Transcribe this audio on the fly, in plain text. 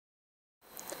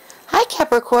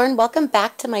Capricorn, welcome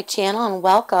back to my channel and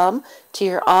welcome to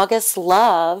your August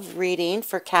love reading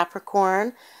for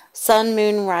Capricorn, Sun,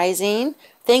 Moon, Rising.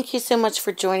 Thank you so much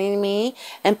for joining me,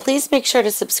 and please make sure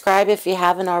to subscribe if you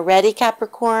haven't already,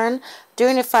 Capricorn.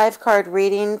 Doing a 5-card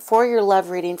reading for your love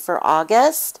reading for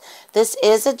August. This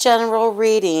is a general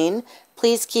reading.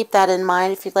 Please keep that in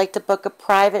mind. If you'd like to book a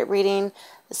private reading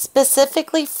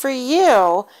specifically for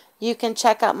you, you can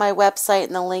check out my website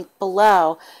in the link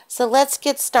below. So let's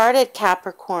get started,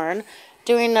 Capricorn.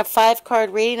 Doing a 5-card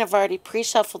reading. I've already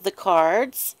pre-shuffled the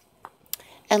cards.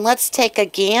 And let's take a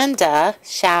gander,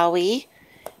 shall we,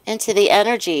 into the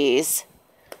energies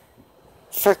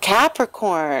for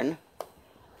Capricorn.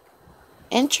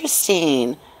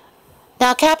 Interesting.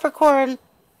 Now, Capricorn,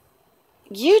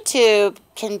 YouTube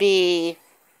can be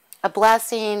a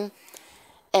blessing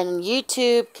and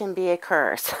YouTube can be a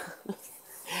curse.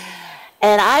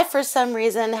 And I, for some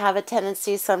reason, have a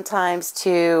tendency sometimes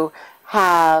to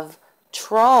have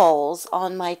trolls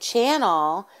on my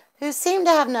channel who seem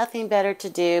to have nothing better to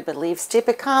do but leave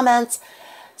stupid comments.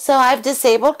 So I've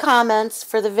disabled comments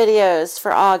for the videos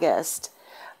for August.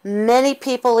 Many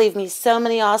people leave me so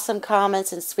many awesome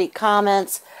comments and sweet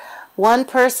comments. One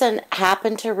person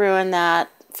happened to ruin that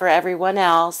for everyone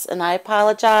else, and I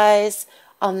apologize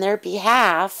on their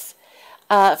behalf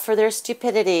for their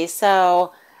stupidity.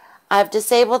 So I've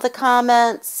disabled the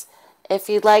comments. If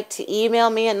you'd like to email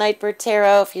me at Nightbird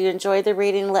Tarot, if you enjoyed the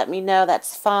reading, let me know.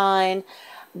 That's fine.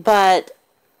 But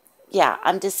yeah,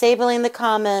 I'm disabling the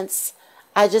comments.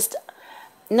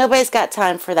 Nobody's got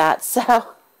time for that. So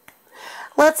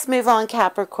let's move on,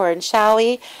 Capricorn, shall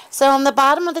we? So on the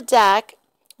bottom of the deck,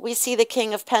 we see the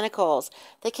King of Pentacles.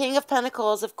 The King of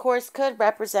Pentacles, of course, could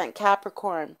represent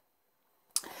Capricorn.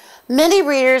 Many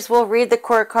readers will read the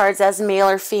court cards as male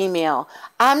or female.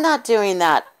 I'm not doing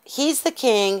that. He's the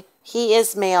king. He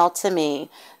is male to me.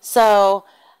 So,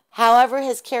 however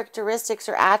his characteristics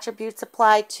or attributes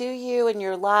apply to you in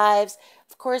your lives,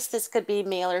 of course this could be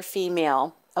male or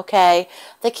female. Okay?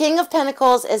 The King of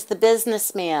Pentacles is the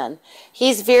businessman.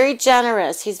 He's very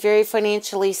generous. He's very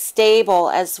financially stable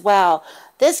as well.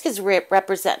 This could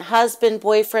represent husband,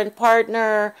 boyfriend,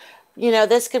 partner. You know,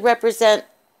 this could represent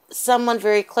someone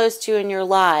very close to you in your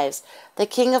lives. The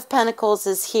King of Pentacles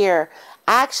is here.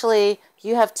 Actually,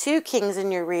 you have 2 kings in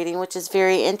your reading, which is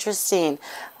very interesting.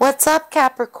 What's up,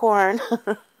 Capricorn?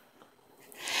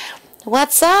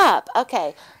 What's up?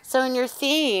 Okay, so in your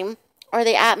theme, or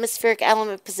the atmospheric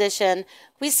element position,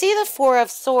 we see the 4 of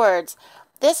Swords.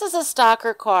 This is a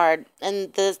stalker card,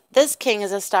 and this king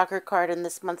is a stalker card in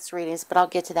this month's readings, but I'll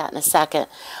get to that in a second.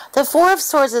 The 4 of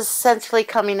Swords is essentially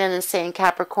coming in and saying,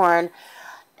 Capricorn,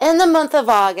 in the month of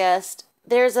August,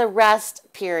 there's a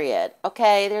rest period,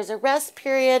 okay? There's a rest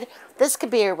period. This could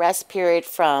be a rest period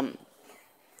from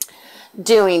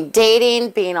doing dating,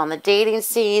 being on the dating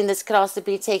scene. This could also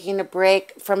be taking a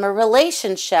break from a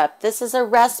relationship. This is a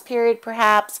rest period,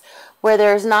 perhaps, where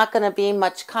there's not going to be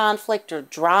much conflict or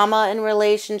drama in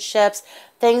relationships.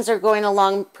 Things are going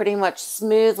along pretty much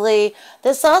smoothly.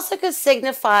 This also could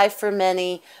signify for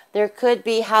many there could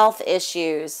be health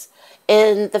issues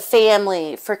in the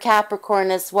family for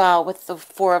Capricorn as well, with the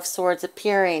 4 of Swords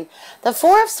appearing. The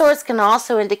 4 of Swords can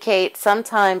also indicate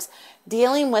sometimes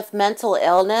dealing with mental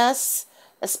illness,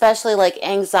 especially like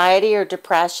anxiety or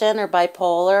depression or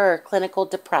bipolar or clinical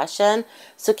depression.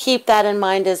 So keep that in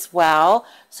mind as well.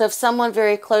 So if someone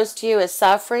very close to you is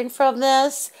suffering from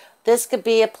this, this could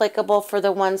be applicable for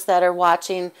the ones that are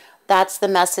watching. That's the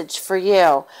message for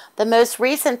you. The most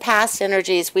recent past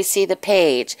energies, we see the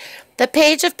Page. The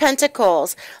Page of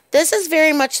Pentacles. This is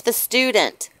very much the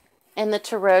student in the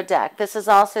Tarot deck. This is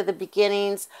also the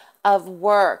beginnings of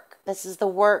work. This is the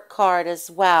work card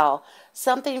as well.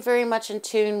 Something very much in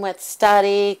tune with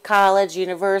study, college,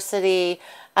 university.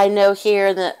 I know here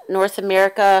in North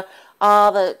America,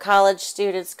 all the college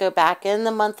students go back in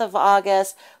the month of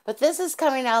August, but this is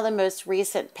coming out of the most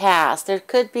recent past. There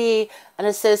could be an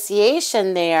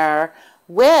association there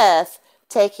with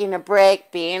taking a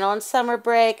break, being on summer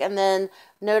break, and then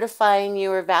notifying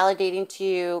you or validating to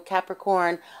you,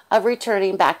 Capricorn, of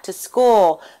returning back to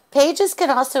school. Pages can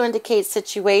also indicate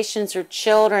situations or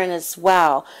children as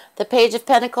well. The Page of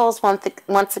Pentacles,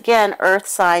 once again, earth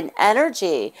sign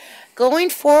energy. Going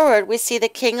forward, we see the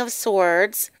King of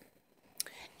Swords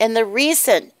and the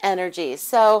recent energy.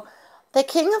 So the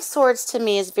King of Swords to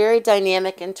me is very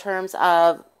dynamic in terms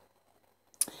of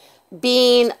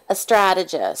being a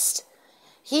strategist.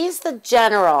 He's the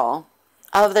general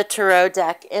of the Tarot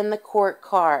deck in the court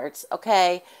cards,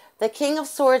 okay? The King of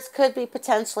Swords could be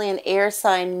potentially an air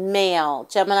sign male,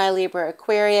 Gemini, Libra,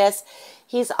 Aquarius.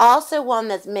 He's also one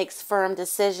that makes firm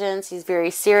decisions. He's very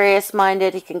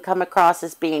serious-minded. He can come across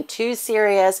as being too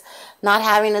serious, not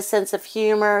having a sense of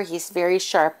humor. He's very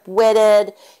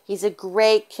sharp-witted. He's a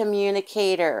great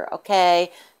communicator, okay?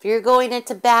 If you're going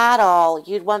into battle,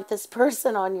 you'd want this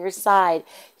person on your side.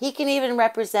 He can even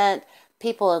represent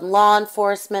people in law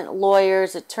enforcement,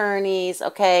 lawyers, attorneys,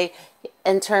 okay,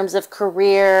 in terms of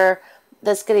career.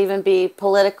 This could even be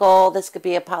political. This could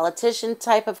be a politician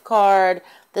type of card.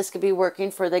 This could be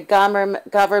working for the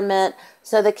government.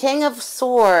 So the King of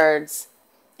Swords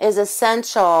is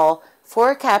essential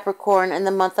for Capricorn in the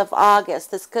month of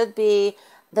August. This could be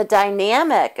the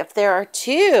dynamic. If there are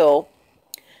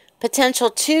potential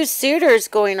two suitors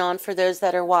going on for those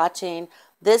that are watching,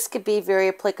 this could be very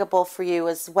applicable for you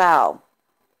as well.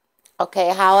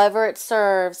 Okay, however it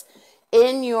serves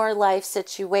in your life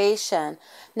situation.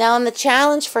 Now, in the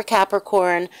challenge for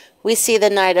Capricorn, we see the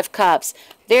Knight of Cups.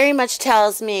 Very much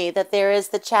tells me that there is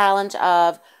the challenge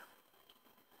of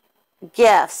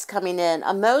gifts coming in,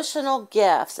 emotional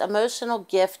gifts, emotional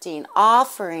gifting,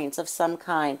 offerings of some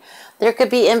kind. There could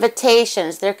be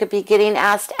invitations. There could be getting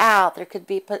asked out. There could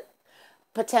be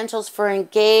potentials for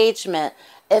engagement.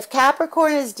 If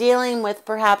Capricorn is dealing with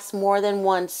perhaps more than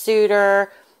one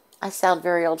suitor, I sound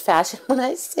very old-fashioned when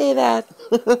I say that.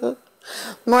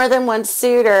 More than one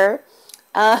suitor.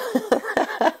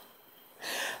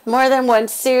 More than one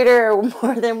suitor or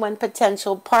more than one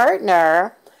potential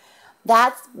partner.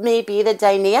 That may be the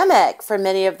dynamic for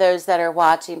many of those that are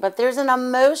watching. But there's an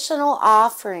emotional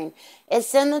offering.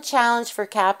 It's in the challenge for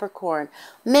Capricorn.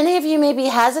 Many of you may be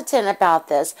hesitant about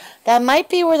this. That might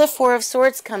be where the Four of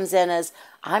Swords comes in, as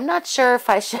I'm not sure if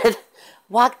I should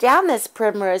walk down this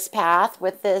primrose path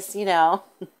with this, you know,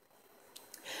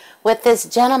 with this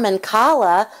gentleman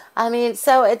Kala. I mean,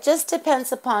 so it just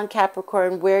depends upon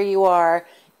Capricorn where you are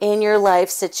in your life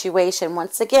situation.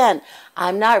 Once again,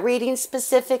 I'm not reading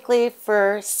specifically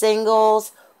for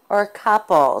singles or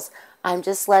couples. I'm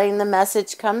just letting the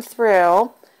message come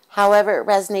through, however it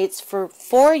resonates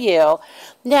for you.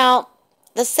 Now,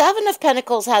 the Seven of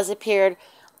Pentacles has appeared.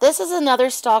 This is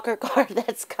another stalker card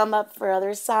that's come up for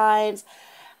other signs.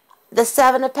 The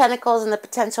Seven of Pentacles and the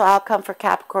potential outcome for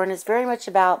Capricorn is very much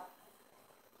about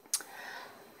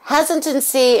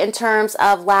hesitancy in terms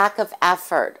of lack of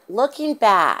effort. Looking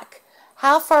back,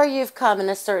 how far you've come in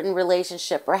a certain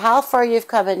relationship or how far you've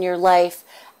come in your life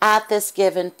at this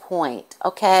given point,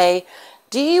 okay?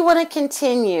 Do you want to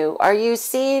continue? Are you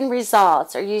seeing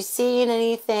results? Are you seeing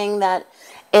anything that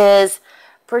is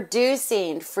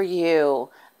producing for you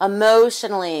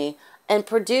emotionally and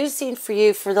producing for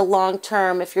you for the long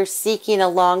term if you're seeking a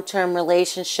long-term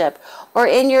relationship? Or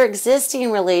in your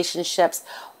existing relationships,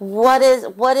 what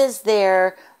is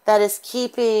there that is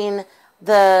keeping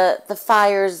the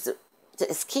fires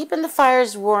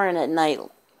roaring at night,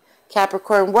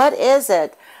 Capricorn? What is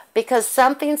it? Because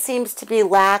something seems to be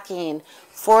lacking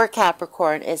for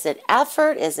Capricorn. Is it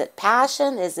effort? Is it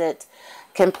passion? Is it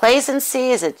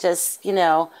complacency? Is it just, you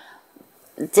know,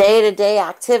 day-to-day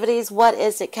activities? What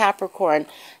is it, Capricorn?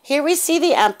 Here we see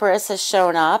the Empress has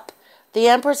shown up. The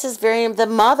Empress is the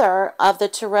mother of the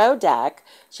Tarot deck.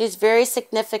 She's very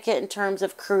significant in terms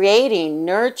of creating,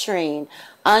 nurturing,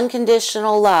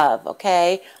 unconditional love,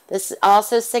 okay? This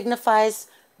also signifies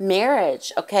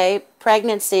marriage, okay?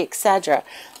 Pregnancy, etc.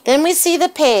 Then we see the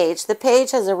Page. The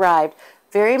Page has arrived.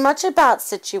 Very much about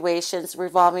situations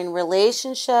revolving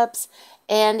relationships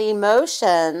and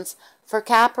emotions for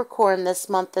Capricorn this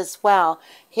month as well.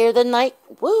 Here the Knight,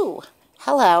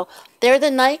 hello. There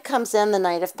the Knight comes in, the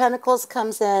Knight of Pentacles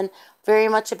comes in, very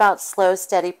much about slow,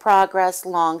 steady progress,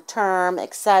 long term,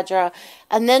 etc.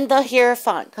 And then the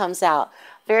Hierophant comes out,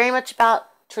 very much about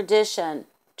tradition,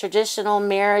 traditional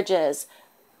marriages,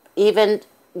 even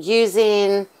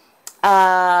using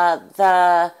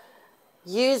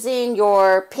using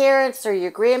your parents or your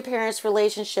grandparents'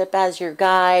 relationship as your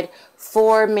guide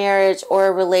for marriage or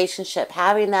a relationship,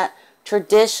 having that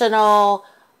traditional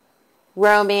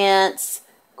romance,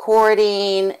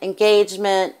 courting,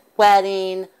 engagement,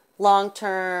 wedding,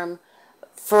 long-term,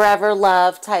 forever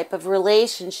love type of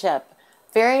relationship.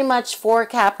 Very much for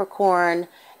Capricorn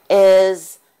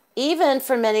is, even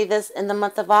for many this in the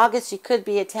month of August, you could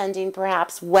be attending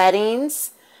perhaps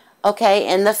weddings,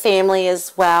 okay, in the family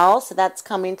as well. So that's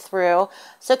coming through.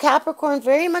 So Capricorn,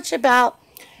 very much about,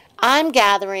 I'm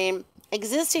gathering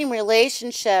existing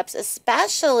relationships,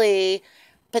 especially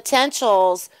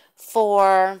potentials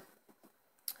for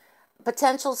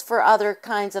other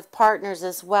kinds of partners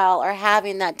as well, or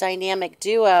having that dynamic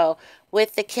duo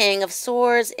with the King of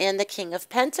Swords and the King of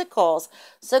Pentacles.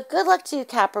 So good luck to you,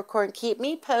 Capricorn. Keep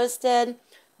me posted.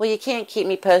 Well, you can't keep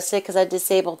me posted because I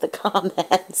disabled the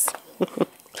comments.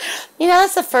 You know,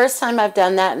 that's the first time I've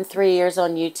done that in 3 years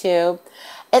on YouTube.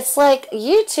 It's like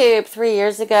YouTube 3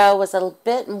 years ago was a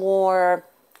bit more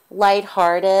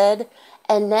lighthearted.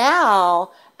 And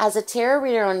now, as a tarot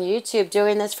reader on YouTube,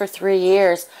 doing this for 3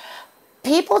 years,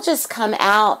 people just come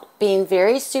out being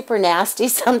very super nasty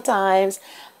sometimes,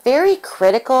 very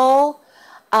critical,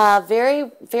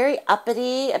 very, very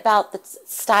uppity about the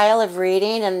style of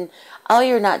reading and, oh,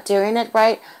 you're not doing it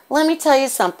right. Let me tell you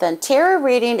something. Tarot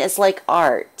reading is like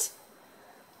art.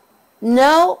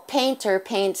 No painter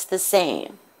paints the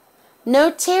same.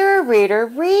 No tarot reader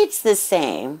reads the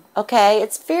same. Okay?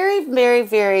 It's very, very,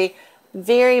 very,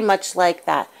 very much like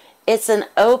that. It's an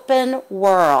open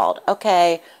world.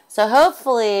 Okay? So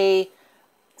hopefully,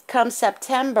 come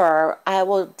September, I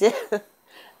will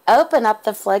open up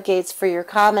the floodgates for your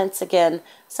comments again.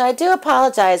 So I do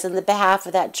apologize on the behalf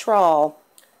of that troll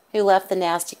who left the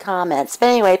nasty comments. But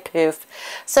anyway, poof.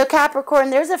 So Capricorn,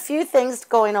 there's a few things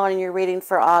going on in your reading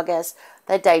for August.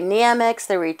 The dynamics,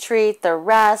 the retreat, the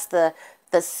rest, the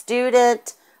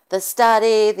student, the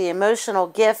study, the emotional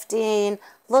gifting,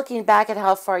 looking back at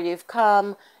how far you've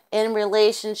come in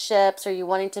relationships. Are you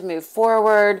wanting to move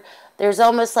forward? There's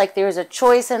almost like there's a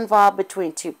choice involved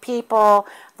between two people.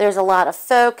 There's a lot of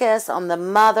focus on the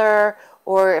mother,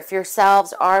 or if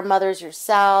yourselves are mothers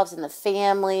yourselves, and the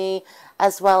family,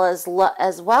 as well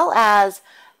as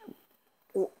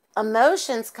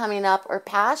emotions coming up or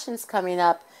passions coming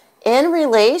up in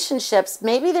relationships.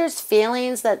 Maybe there's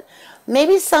feelings that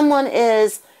maybe someone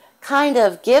is kind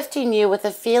of gifting you with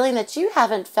a feeling that you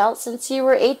haven't felt since you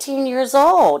were 18 years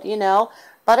old, you know,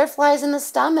 butterflies in the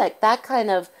stomach, that kind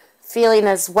of feeling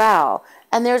as well.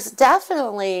 And there's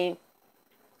definitely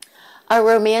a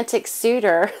romantic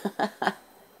suitor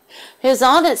who's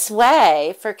on its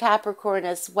way for Capricorn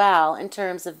as well, in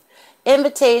terms of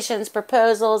invitations,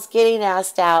 proposals, getting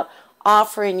asked out,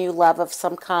 offering you love of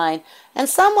some kind, and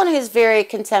someone who's very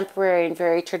contemporary and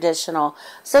very traditional.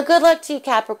 So good luck to you,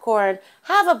 Capricorn.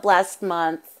 Have a blessed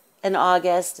month in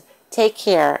August. Take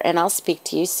care, and I'll speak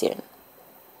to you soon.